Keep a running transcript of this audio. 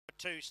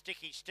2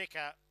 Sticky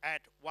Sticker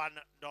at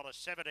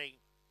 $1.70.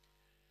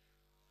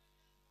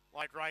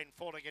 Light rain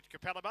falling at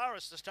Capalaba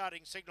is the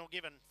starting signal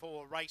given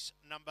for race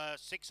number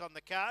 6 on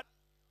the card.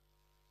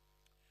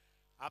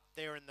 Up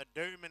there in the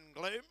doom and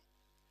gloom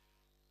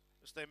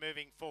as they're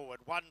moving forward.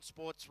 1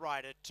 Sports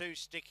Rider, 2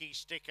 Sticky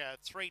Sticker,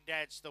 3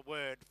 Dad's the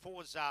Word,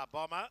 4 Tsar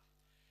Bomber,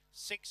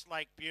 6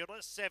 Lake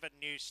Beulah, 7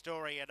 New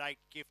Story and 8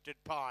 Gifted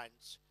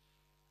Pines.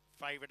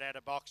 Favourite out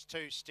of box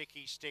 2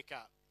 Sticky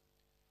Sticker.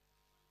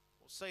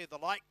 We'll see the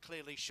light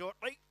clearly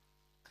shortly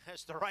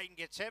as the rain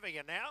gets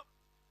heavier now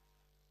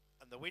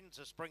and the winds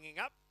are springing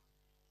up.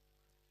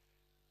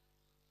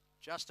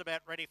 Just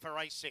about ready for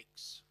race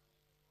 6.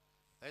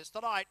 There's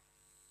the light.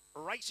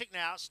 Racing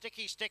now,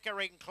 Sticky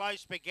Sticker in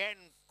close, began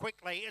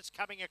quickly, it's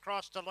coming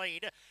across to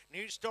lead.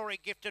 New Story,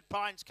 Gifted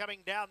Pines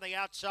coming down the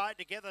outside,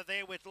 together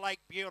there with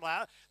Lake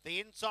Beulah. The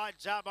inside,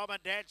 Tsar Bomber,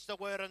 Dad's the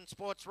Word and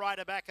Sports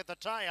Rider back at the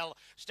tail.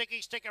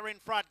 Sticky Sticker in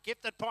front,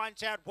 Gifted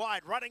Pines out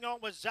wide, running on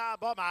with Tsar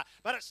Bomber,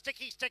 but a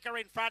Sticky Sticker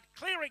in front,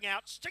 clearing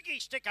out, Sticky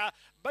Sticker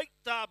beat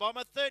Tsar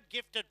Bomber, 3rd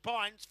Gifted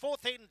Pines,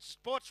 4th in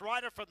Sports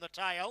Rider from the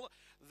tail.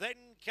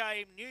 Then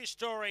came New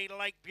Story,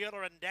 Lake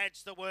Beulah and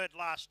Dad's the Word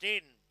last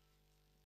in.